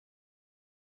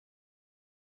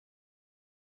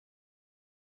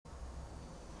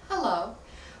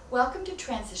Welcome to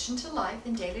Transition to Life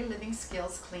and Daily Living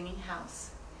Skills Cleaning House.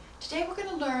 Today we're going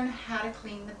to learn how to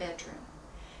clean the bedroom.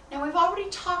 Now we've already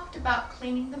talked about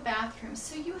cleaning the bathroom,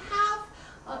 so you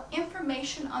have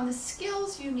information on the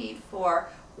skills you need for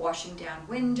washing down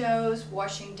windows,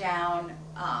 washing down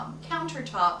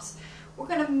countertops. We're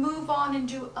going to move on and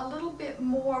do a little bit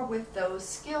more with those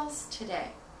skills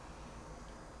today.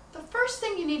 The first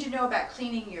thing you need to know about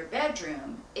cleaning your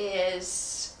bedroom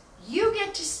is you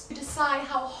get to decide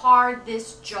how hard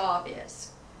this job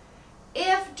is.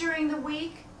 If during the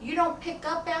week you don't pick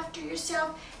up after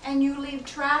yourself and you leave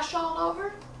trash all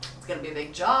over, it's going to be a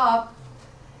big job.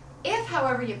 If,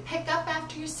 however, you pick up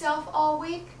after yourself all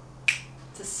week,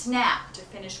 it's a snap to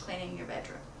finish cleaning your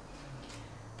bedroom.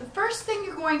 The first thing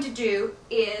you're going to do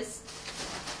is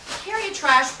carry a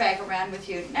trash bag around with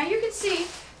you. Now you can see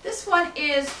this one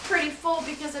is pretty full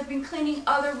because I've been cleaning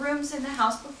other rooms in the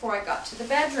house before I got to the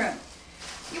bedroom.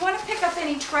 You want to pick up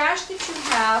any trash that you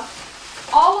have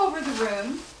all over the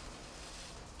room,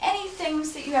 any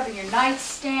things that you have in your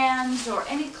nightstands or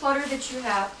any clutter that you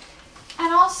have,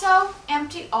 and also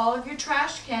empty all of your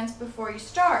trash cans before you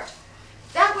start.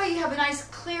 That way you have a nice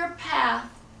clear path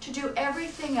to do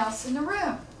everything else in the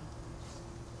room.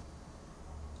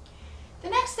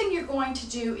 The next thing you're going to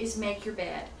do is make your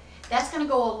bed. That's going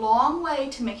to go a long way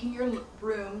to making your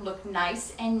room look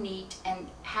nice and neat and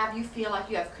have you feel like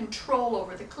you have control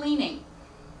over the cleaning.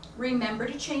 Remember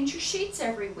to change your sheets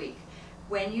every week.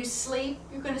 When you sleep,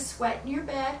 you're going to sweat in your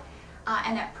bed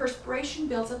and that perspiration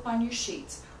builds up on your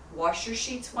sheets. Wash your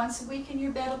sheets once a week and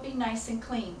your bed will be nice and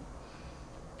clean.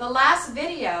 The last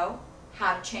video,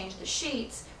 how to change the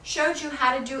sheets, showed you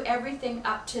how to do everything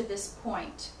up to this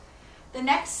point. The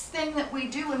next thing that we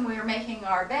do when we're making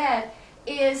our bed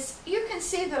is you can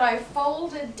see that I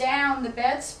folded down the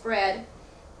bedspread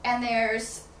and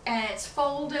it's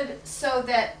folded so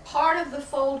that part of the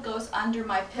fold goes under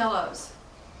my pillows.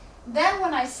 Then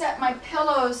when I set my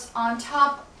pillows on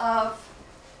top of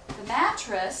the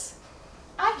mattress,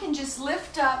 I can just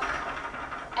lift up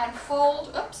and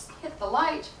fold, hit the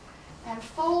light, and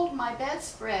fold my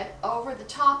bedspread over the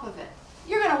top of it.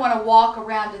 You're going to want to walk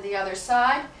around to the other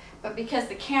side, but because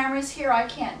the camera's here I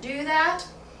can't do that.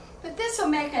 But this will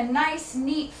make a nice,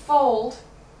 neat fold.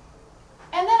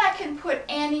 And then I can put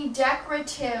any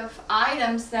decorative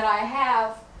items that I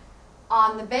have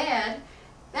on the bed.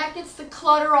 That gets the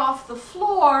clutter off the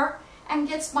floor and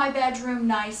gets my bedroom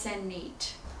nice and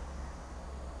neat.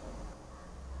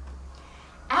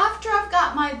 After I've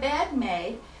got my bed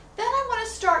made, then I want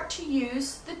to start to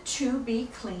use the to be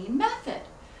clean method.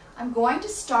 I'm going to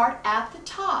start at the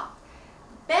top.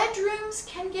 Bedrooms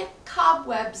can get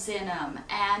cobwebs in them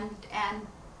and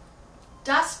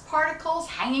dust particles,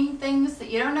 hanging things that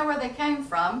you don't know where they came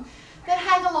from, that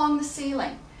hang along the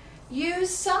ceiling. Use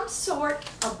some sort,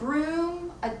 a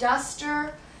broom, a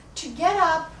duster, to get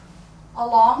up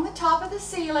along the top of the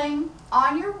ceiling,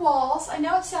 on your walls. I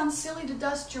know it sounds silly to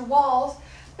dust your walls,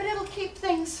 but it'll keep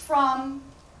things from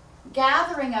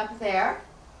gathering up there.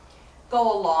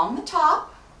 Go along the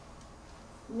top.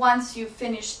 Once you've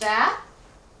finished that,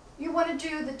 you want to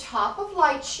do the top of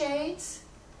light shades,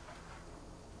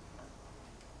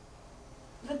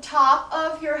 the top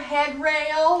of your head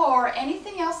rail or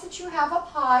anything else that you have up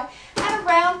high, and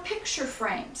around picture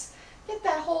frames. Get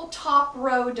that whole top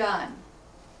row done.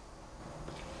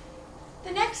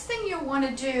 The next thing you'll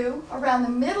want to do around the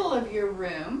middle of your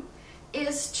room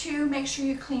is to make sure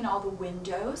you clean all the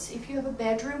windows. If you have a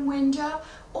bedroom window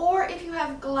or if you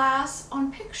have glass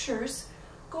on pictures,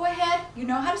 go ahead, you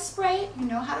know how to spray it, you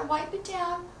know how to wipe it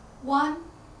down. 1,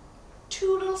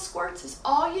 2 little squirts is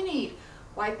all you need.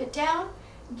 Wipe it down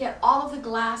and get all of the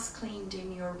glass cleaned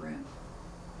in your room.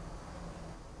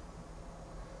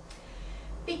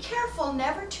 Be careful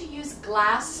never to use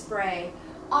glass spray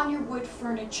on your wood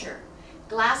furniture.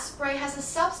 Glass spray has a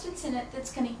substance in it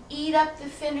that's going to eat up the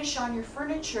finish on your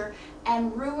furniture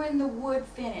and ruin the wood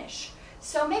finish.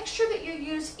 So make sure that you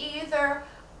use either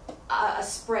a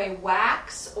spray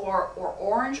wax or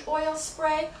orange oil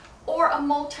spray or a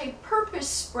multi-purpose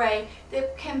spray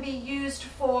that can be used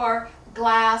for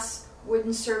glass,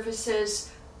 wooden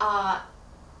surfaces,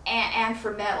 and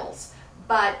for metals.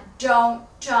 But don't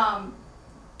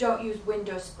use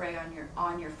window spray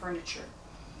on your furniture.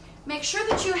 Make sure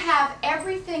that you have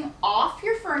everything off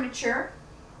your furniture.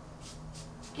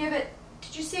 Give it,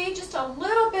 did you see, just a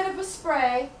little bit of a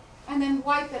spray and then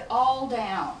wipe it all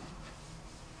down.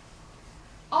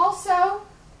 Also,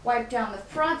 wipe down the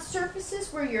front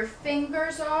surfaces where your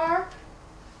fingers are,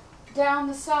 down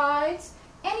the sides,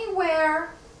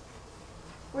 anywhere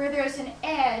where there's an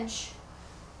edge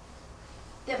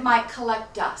that might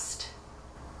collect dust.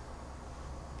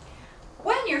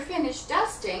 When you're finished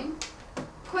dusting,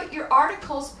 put your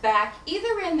articles back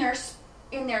either in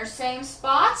their same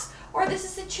spots, or this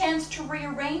is a chance to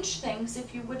rearrange things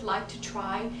if you would like to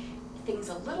try things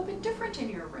a little bit different in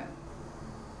your room.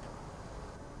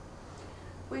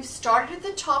 We've started at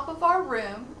the top of our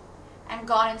room and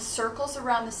gone in circles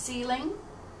around the ceiling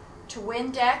to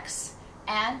Windex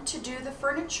and to do the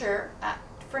furniture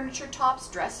tops,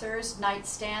 dressers,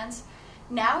 nightstands.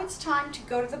 Now it's time to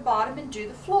go to the bottom and do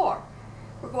the floor.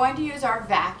 We're going to use our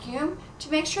vacuum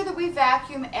to make sure that we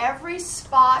vacuum every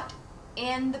spot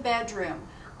in the bedroom.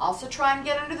 Also try and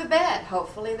get under the bed.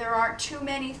 Hopefully there aren't too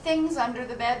many things under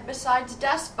the bed besides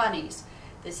dust bunnies.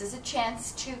 This is a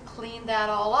chance to clean that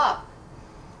all up.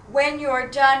 When you're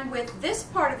done with this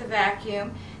part of the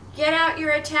vacuum, get out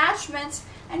your attachments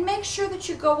and make sure that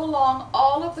you go along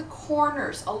all of the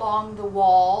corners, along the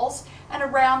walls and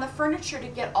around the furniture to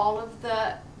get all of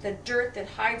the dirt that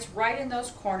hides right in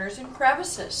those corners and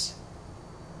crevices.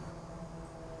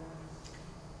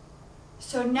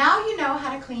 So now you know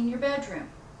how to clean your bedroom.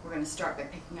 We're going to start by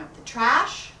picking up the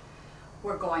trash.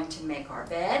 We're going to make our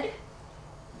bed,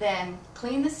 then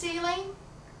clean the ceiling,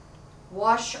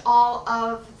 wash all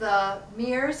of the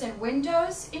mirrors and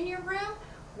windows in your room,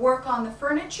 work on the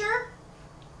furniture,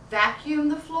 vacuum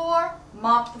the floor,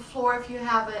 mop the floor if you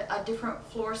have a different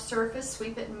floor surface,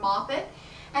 sweep it and mop it,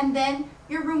 and then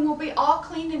your room will be all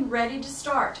cleaned and ready to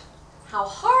start. How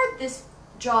hard this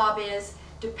job is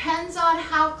depends on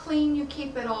how clean you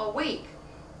keep it all week.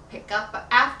 Pick up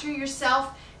after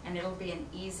yourself and it'll be an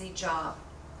easy job.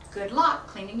 Good luck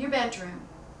cleaning your bedroom.